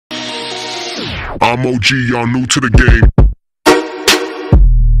I'm OG, y'all new to the game.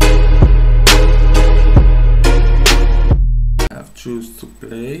 I've choose to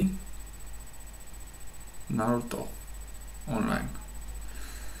play Naruto online.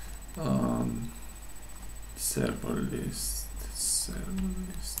 Server list.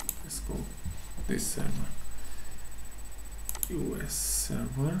 Let's go this server. US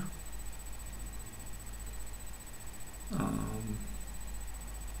server.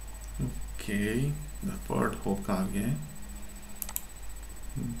 Okay, the third Hokage.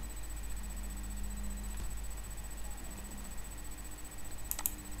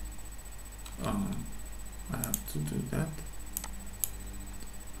 I have to do that.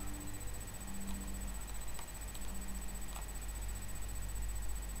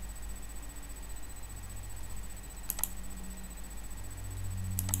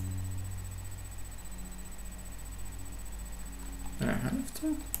 I have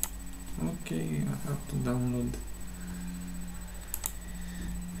to? Okay, I have to download.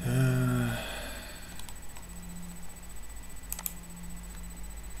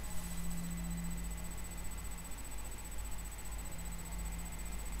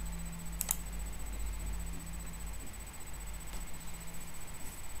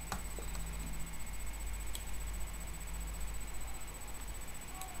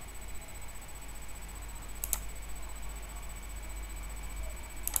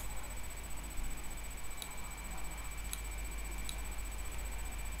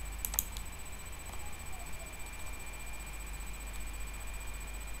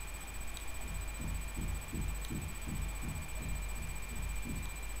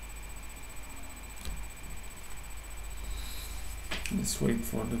 Let's wait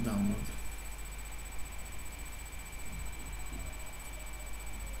for the download.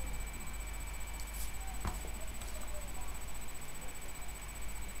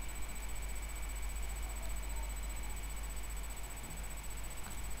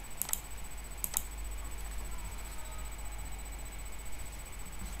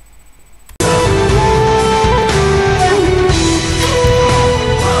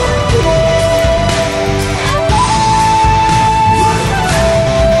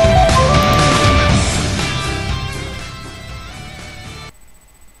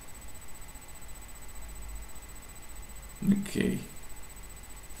 Okay,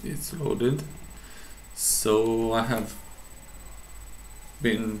 it's loaded. So I have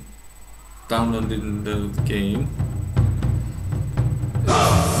been downloading the game.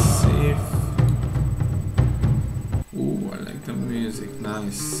 Let's see if... Ooh, I like the music,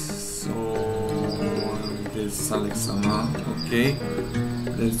 nice. So this Alexama, okay.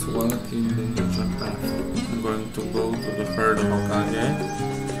 Let's walk in the ninja path. I'm going to go to the third Hokage.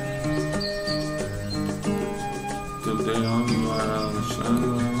 Today on you are on the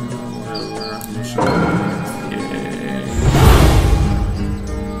channel, wherever I'm the channel. Yeah.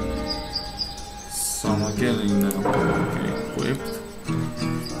 So I'm getting now. Okay, equipped.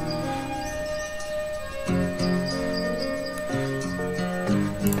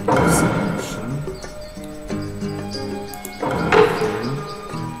 Selection.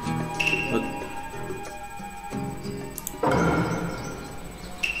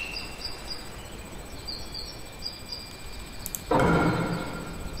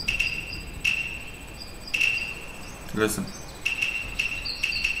 Listen.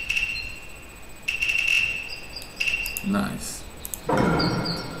 Nice.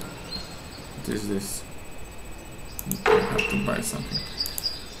 What is this? I have to buy something.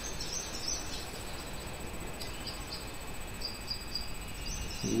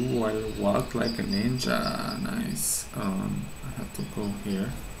 Ooh, I walk like a ninja. Nice. I have to go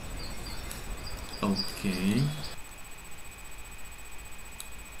here. Okay.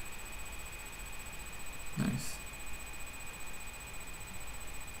 Nice.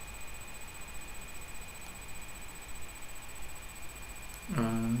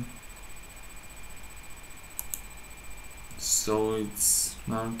 So it's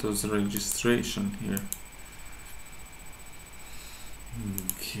Naruto's registration here.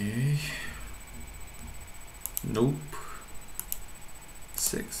 Okay. Nope.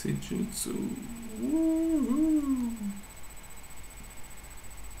 Sexy jutsu. Woohoo.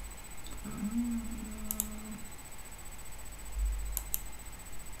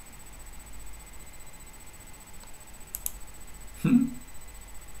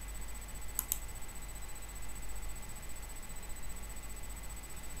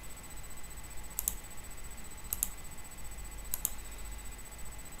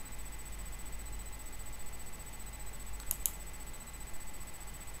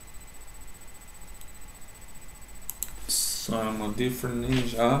 So I'm a different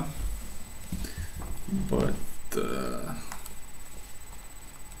ninja. but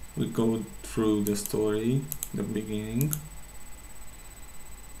we go through the story, the beginning.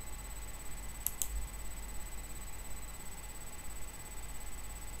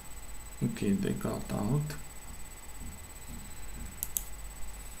 Okay, they got out.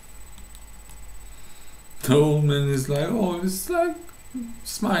 The old man is like, oh, it's like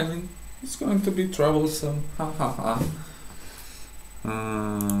smiling. It's going to be troublesome. Ha ha ha.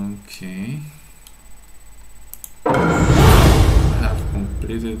 Okay. I have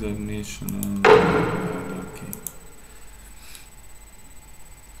completed the mission. Okay.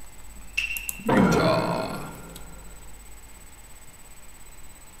 Good job.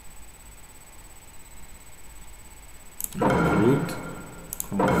 Recruit.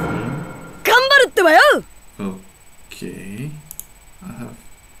 Confirm. Okay. I have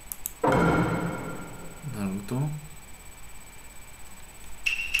Naruto.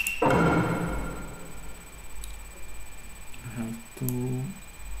 I have to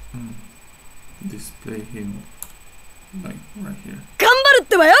display him like right here.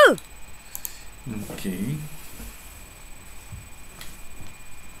 Okay.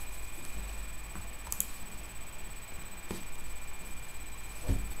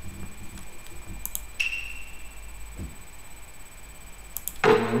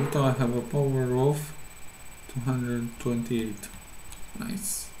 Naruto, I have a power of 228.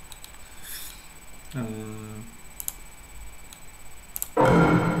 Nice.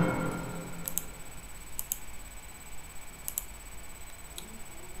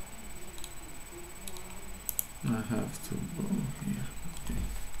 I have to go here. Okay.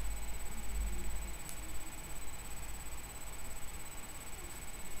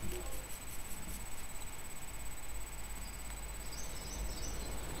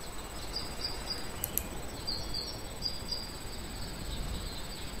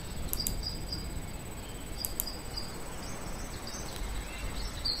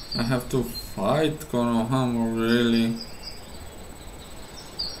 I have to fight Konohama, really?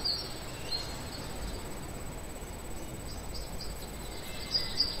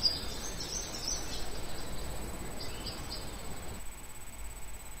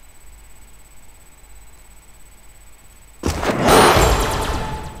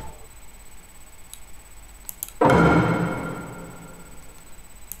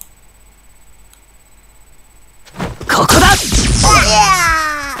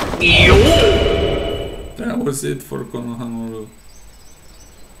 That was it for Konohamaru.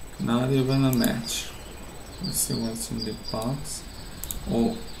 Not even a match. Let's see what's in the box.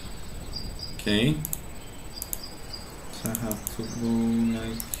 Oh, okay. So I have to go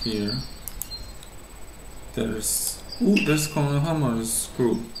like here. There's Konohamaru's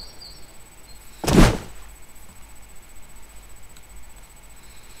screw.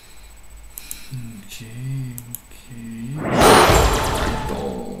 Okay.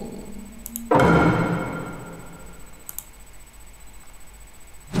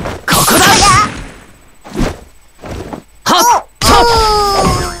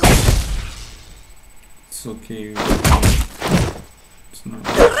 It's okay. It's not.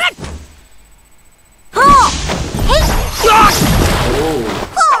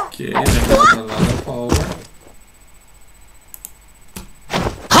 Oh, okay. I have a lot of power.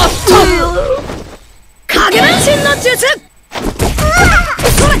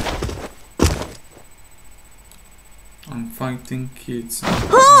 I'm fighting kids.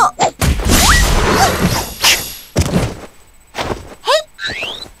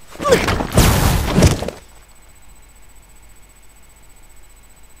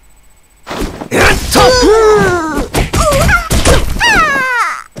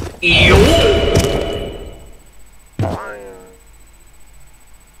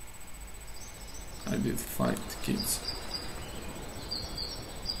 I did fight kids.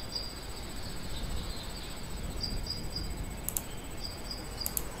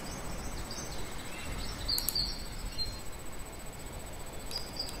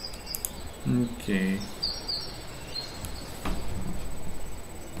 Okay.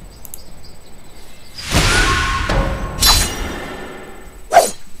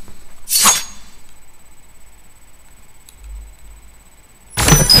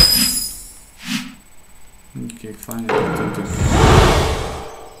 Okay, finally.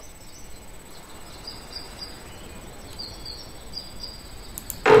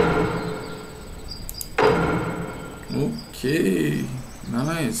 Okay,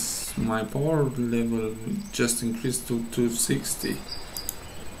 nice. My power level just increased to 260.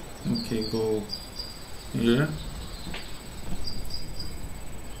 Okay, go here.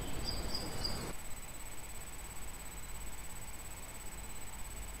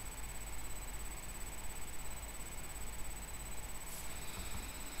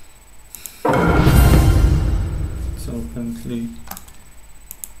 apparently.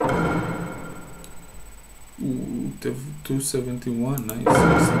 Ooh, 271,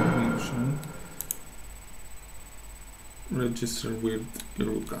 nice submission. Register with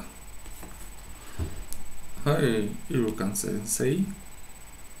Iruka. Hi, Iruka sensei.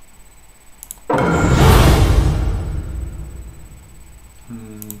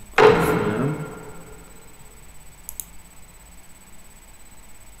 Confirm.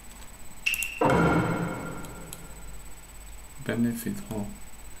 Benefit hall.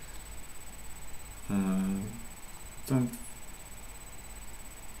 Don't.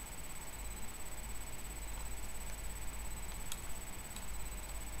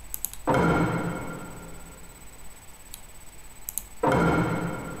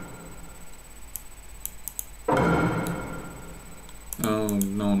 Oh,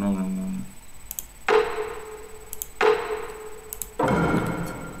 no.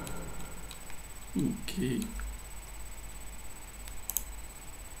 Okay.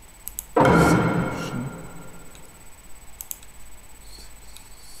 Solution.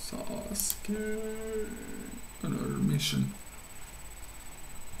 Sasuke. Another mission.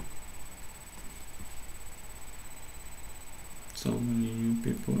 So many new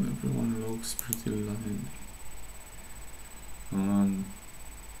people, everyone looks pretty lively.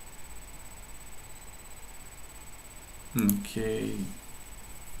 Okay.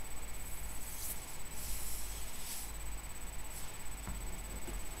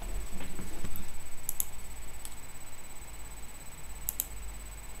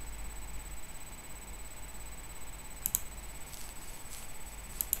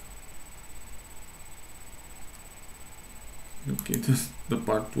 Okay, this is the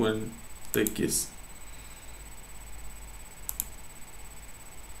part when they kiss.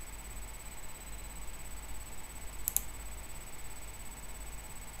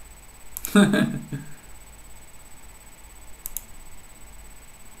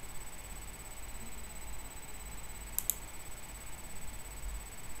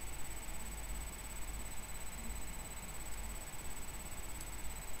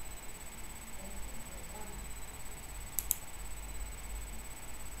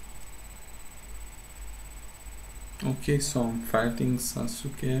 Okay, so I'm fighting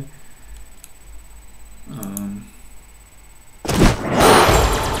Sasuke.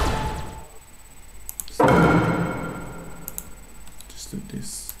 Just do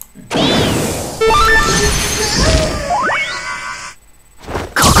this.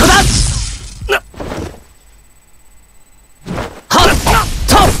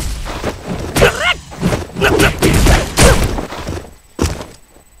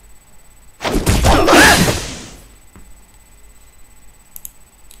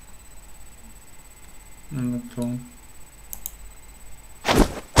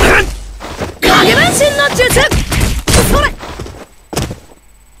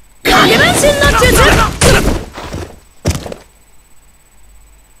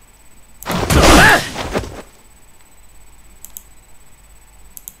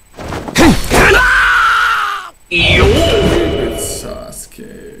 It's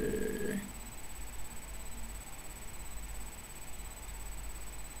Sasuke.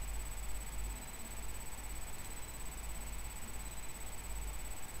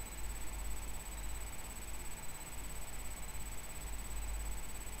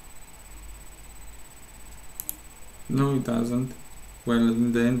 No, it doesn't. Well,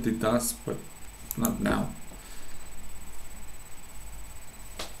 in the end it does, but not now.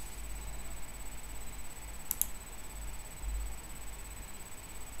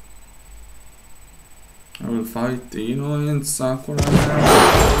 I will fight Ino and Sakura.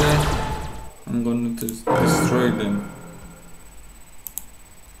 I'm gonna destroy them.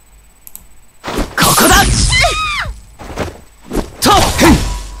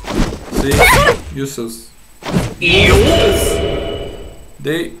 See? Useless.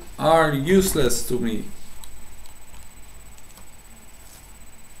 They are useless to me.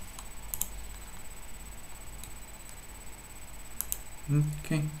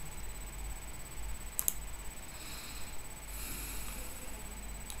 Okay.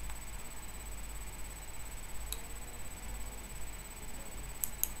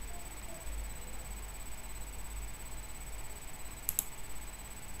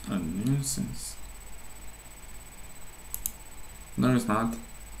 A nuisance. No, it's not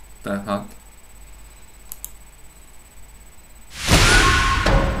that hot.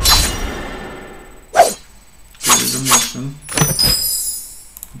 Here is a mission.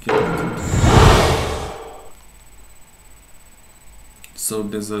 So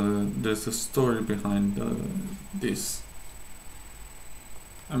there's a story behind this.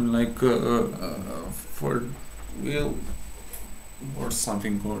 I'm like for will or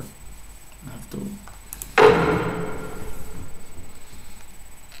something good. I have to.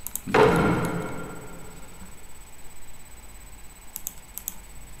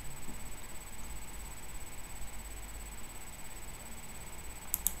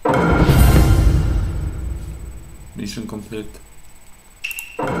 Mission complete.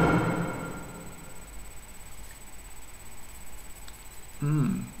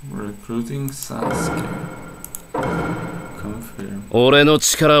 Recruiting Sasuke. Confirm. 俺の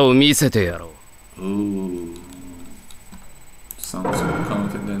力を見せてやろう。 Ooh. Sounds so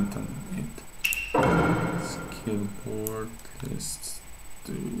confident on it. Skill board. Let's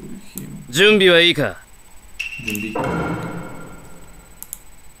do him. 準備はいいか。 Jimby.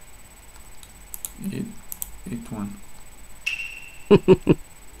 It one.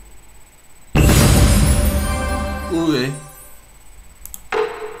 Okay.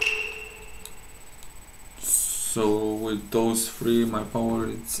 So with those three, my power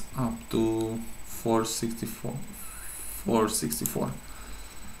is up to 464. 464.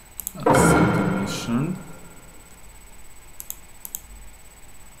 Accept the mission.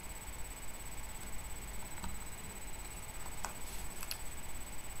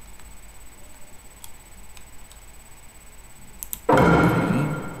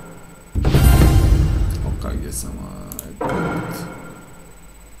 Okage-sama,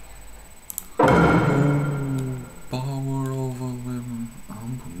 power over women.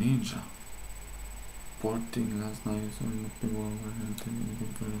 Ambu ninja. Porting last night on the people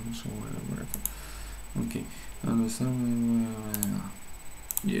whatever. Okay.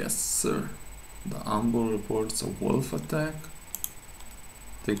 Yes, sir. The Ambu reports a wolf attack.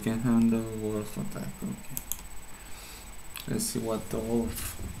 They can handle wolf attack. Okay. Let's see what the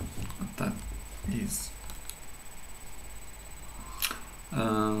wolf attack is.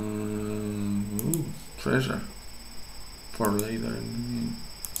 Ooh, treasure for later in the game.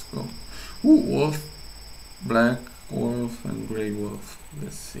 Let's go. Ooh, wolf, black wolf, and gray wolf.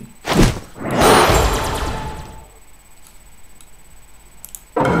 Let's see.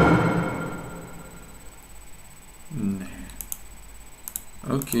 Nah.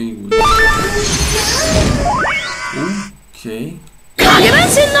 Okay.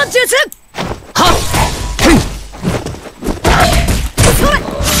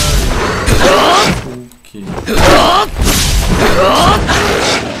 Okay.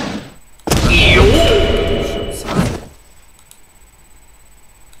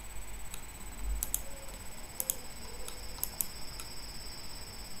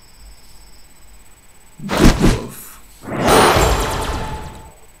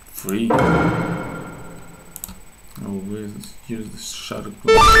 Free. Oh, we'll use the shadow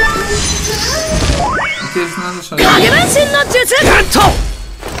clone. Okay, it's not a shadow clone.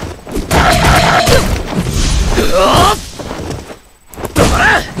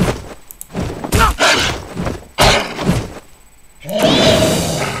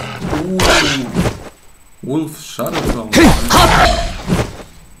 Wolf shadow clone.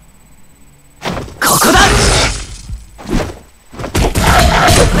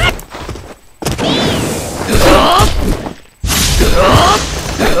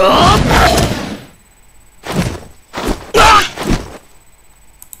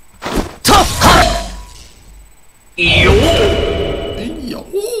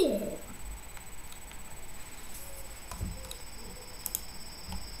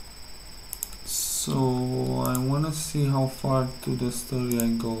 So I wanna see how far to the story I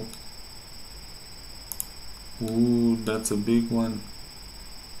go. Ooh, that's a big one.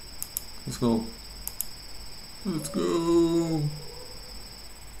 Let's go. Let's go.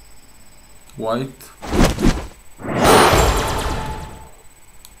 White.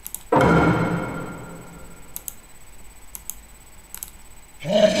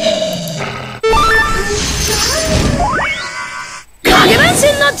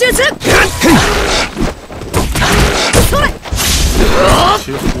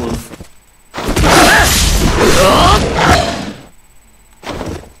 Shift wolf.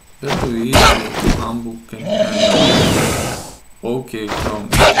 That's too easy. Ambu can handle. Okay, come.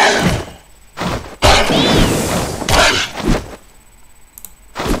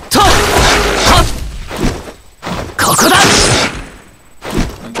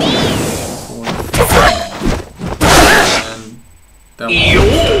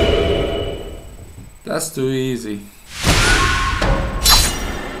 That's too easy.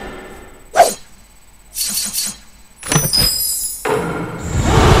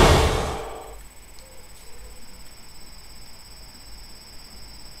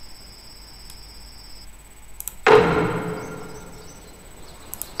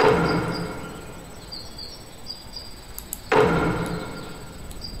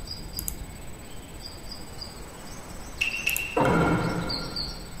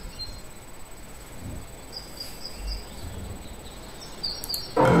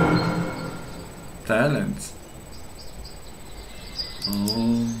 talents.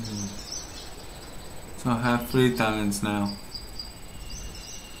 Oh. So I have 3 talents now.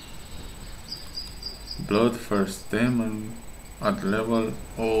 Blood first demon at level.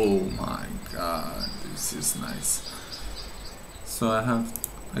 Oh my god, this is nice. So I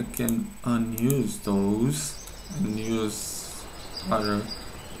can unuse those and use other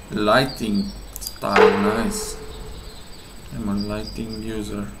lighting style. Nice. I'm a lighting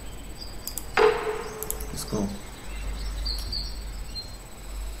user. Let's go.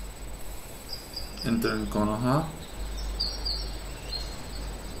 Enter in Konoha,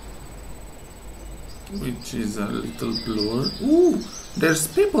 which is a little blur. Ooh, there's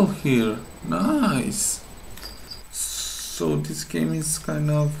people here. Nice. So this game is kind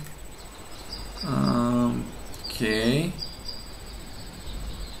of okay.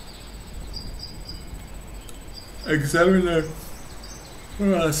 Examiner.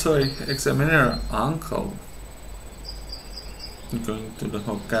 Examiner uncle. Going to the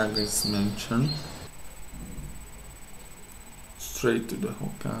Hokage's mansion. Straight to the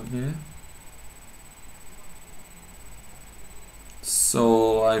Hokage.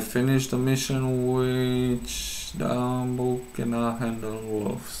 So I finished the mission which the Ambo cannot handle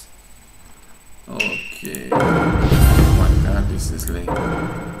wolves. Okay. Oh my god, this is late.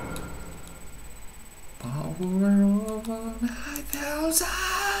 Power over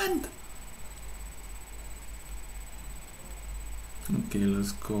 9,000! Okay,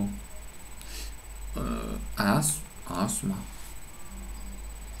 let's go. Asuma.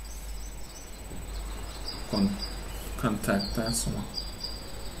 Contact Asuma.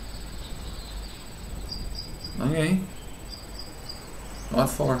 Okay. What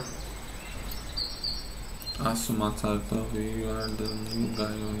for? Asuma Tato, you are the new guy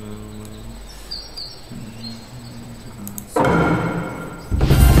on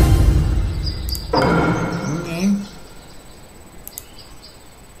okay.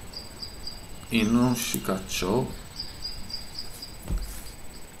 Ino Shikacho.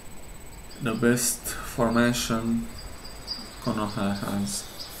 The best formation Konoha has.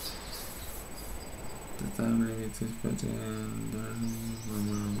 The time limit is better and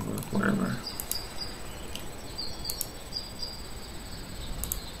whatever.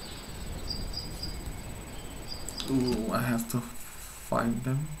 Ooh, I have to fight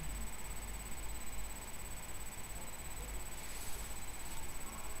them.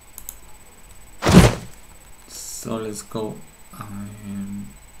 So let's go.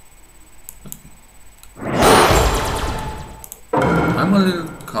 I'm a little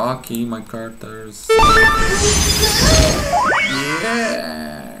cocky, my characters. Yeah,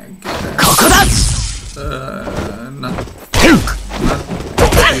 not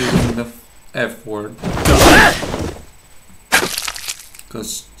using the F word.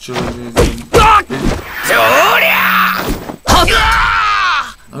 Cause Joji is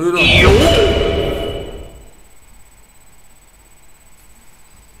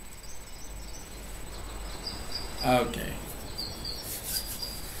okay.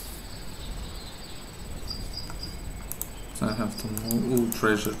 So I have to move. Ooh,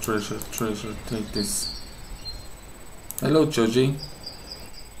 treasure. Take this. Hello, Joji.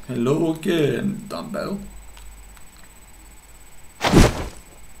 Hello again, dumbbell.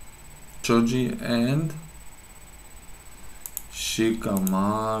 Joji and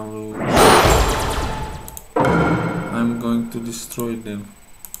Shikamaru. I'm going to destroy them.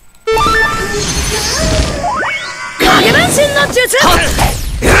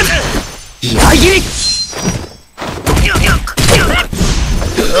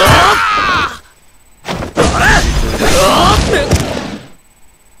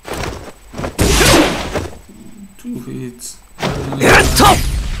 Two hits.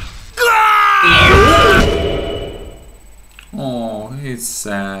 Oh, he's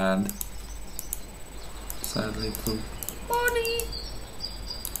sad. Sad little bunny.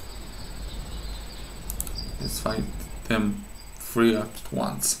 Let's fight them 3 at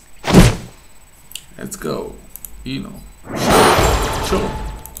once. Let's go. You know. Sure.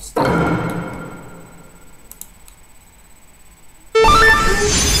 Stop.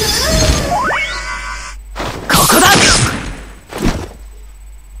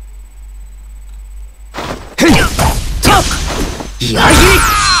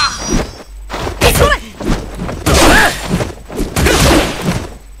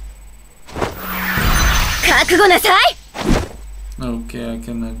 Okay, I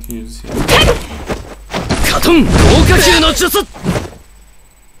cannot use him. Katon! Okakyu no jutsu!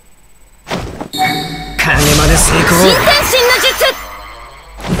 Kage made seikou! Shintenshin no jutsu!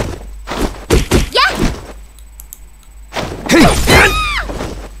 Yeah!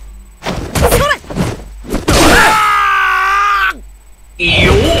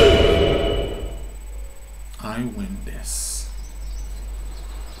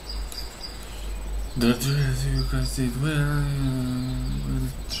 The dress you guys did well,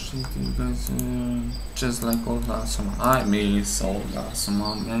 treat you guys just like old Asuma. I miss old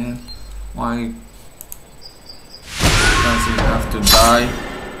Asuma, man. Why does he have to die?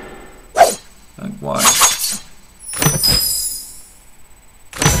 Like why?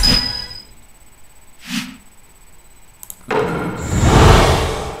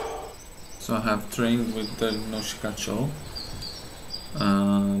 So I have trained with the Noshikacho.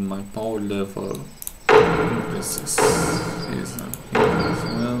 My power level increases is as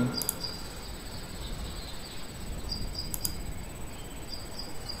well.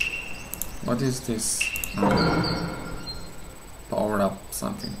 What is this? Power up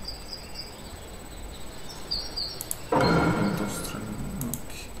something.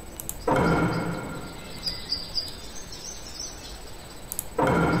 Okay.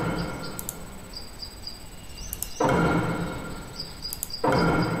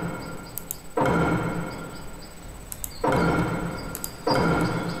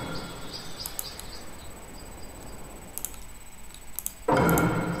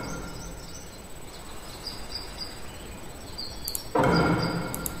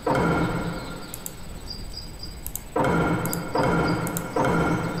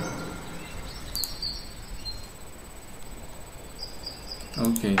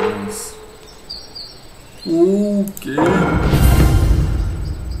 Okay, nice. Okay.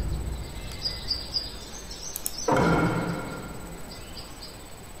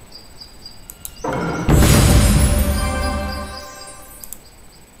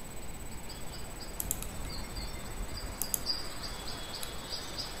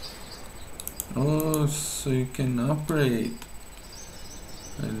 Oh, so you can upgrade.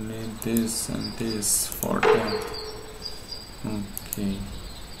 I need this and this for that. Okay.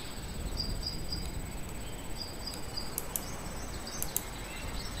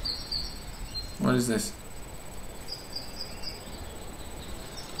 What is this?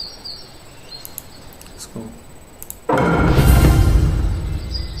 Let's go.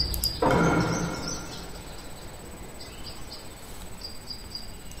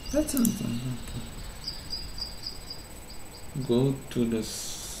 That's something. Okay. Go to the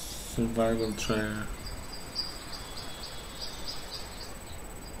survival trailer.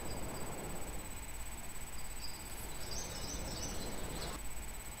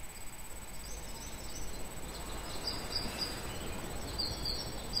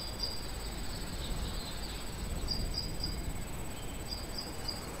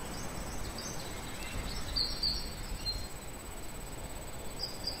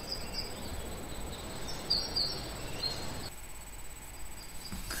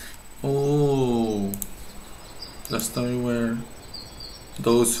 Oh, the story where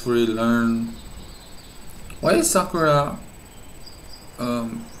those three learn. Why is Sakura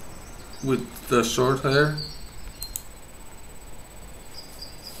with the short hair?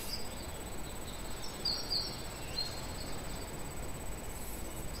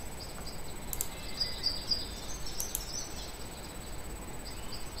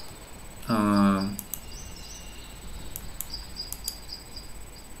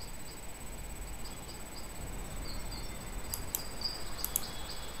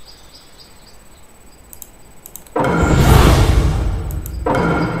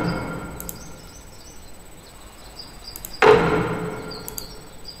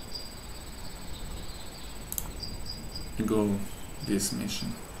 Go this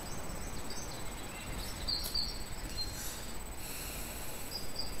mission.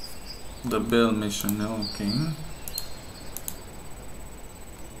 The bell mission, okay.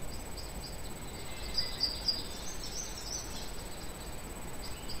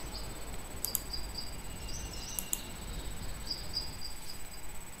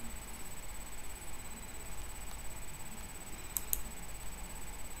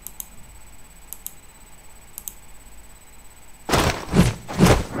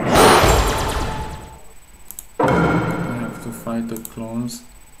 Fight the clones.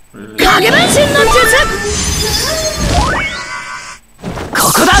 Really?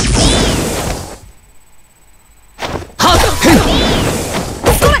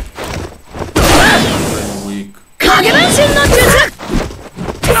 Very weak.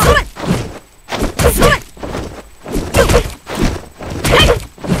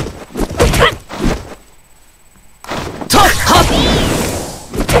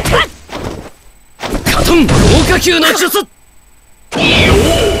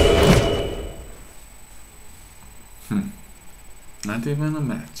 Not even a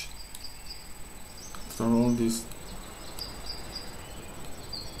match. After all this.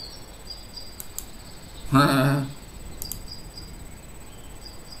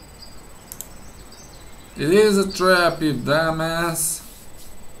 It is a trap, you dumbass.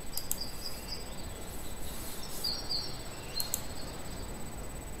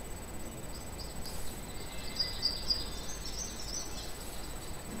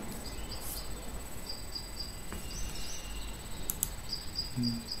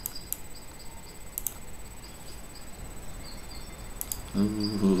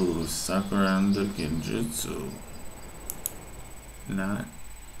 Ooh, Sakura and the Genjutsu. Not.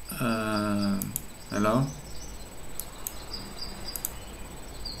 Hello?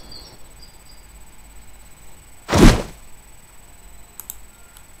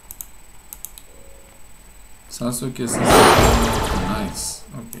 Sasuke is nice.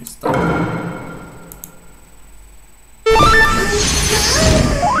 Okay, stop.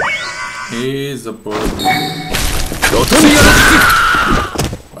 He's a boy.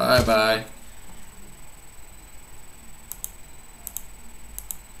 Bye bye.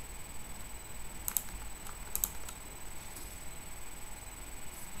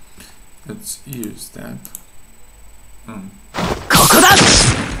 Let's use that. Okay.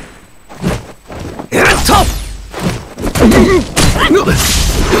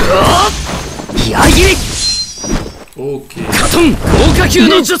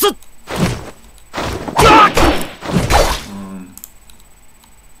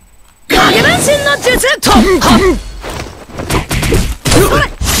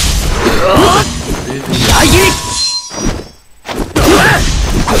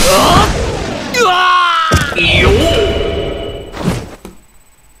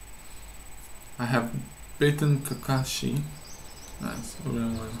 I have beaten Kakashi. Nice.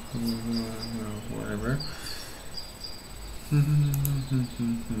 Whatever.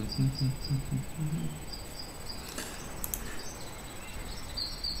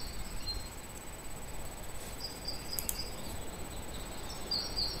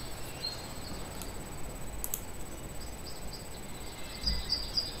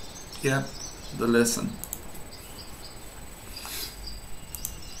 Yep, the lesson.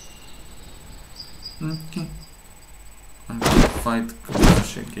 Okay. I'm gonna fight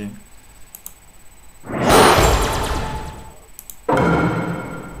Kakashi again.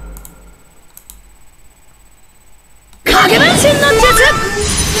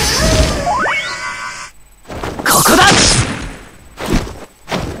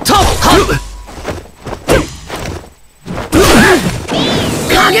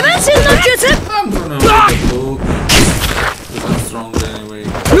 I'm gonna read the book because I'm strong anyway.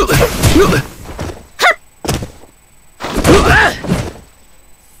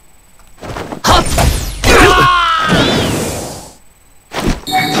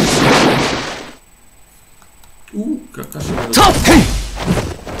 Ooh, Kakashi.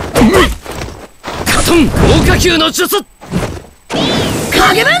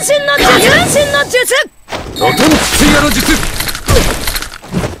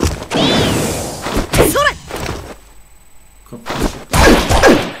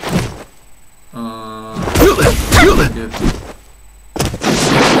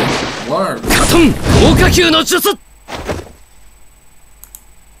 Word. I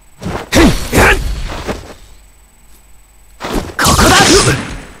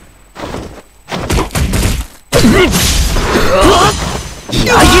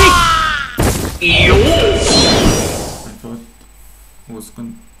thought it was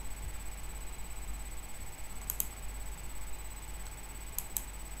gonna.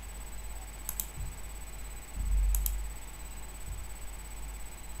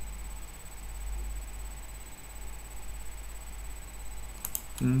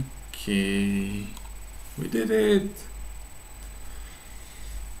 Okay, we did it.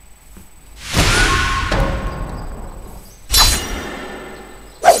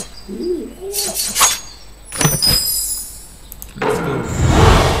 Let's go.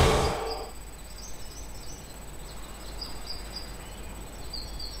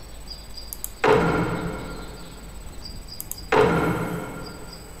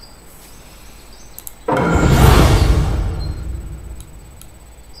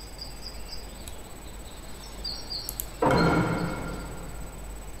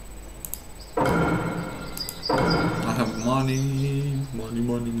 I have money.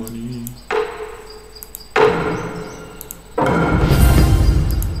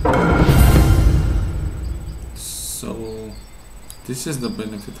 So this is the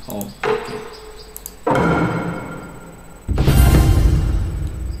benefit hall. Okay.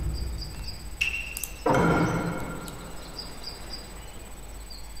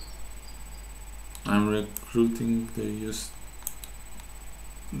 I'm recruiting the youth.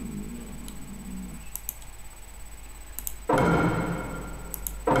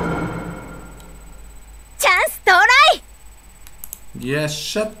 Yes,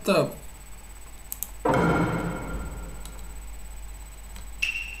 shut up.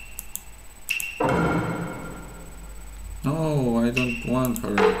 No, I don't want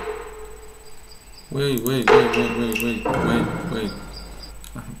her. Wait. I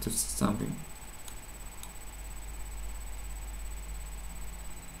have to see something.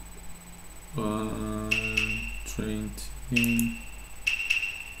 Train team.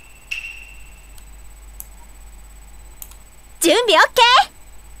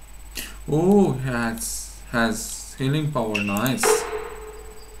 Oh, has healing power. Nice.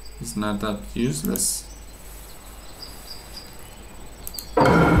 It's not that useless. I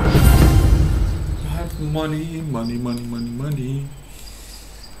have money.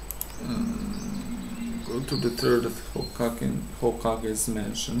 Go to the third Hokage's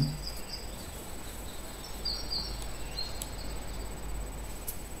mansion.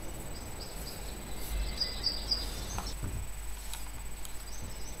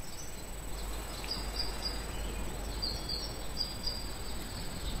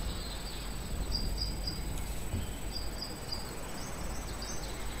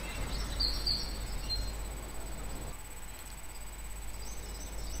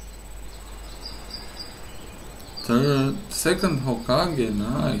 Second Hokage,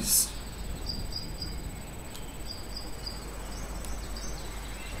 nice.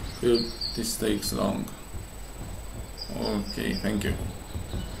 Good, this takes long. Okay, thank you.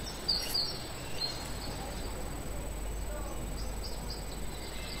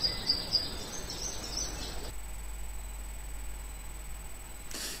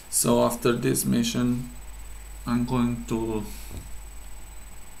 So after this mission, I'm going to...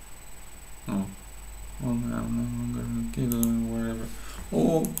 I'm no longer kill whatever.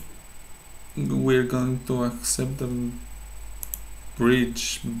 Oh, we're going to accept the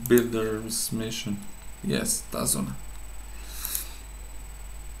bridge builder's mission. Yes, that's one.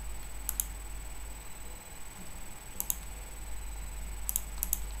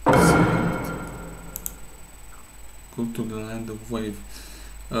 Go to the land of wave.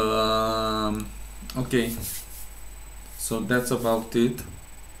 Okay, so that's about it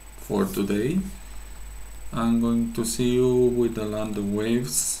for today. I'm going to see you with the land of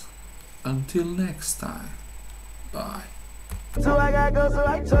waves. Until next time, bye. So I gotta go, so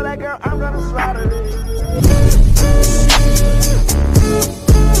I told that girl I'm gonna slaughter it.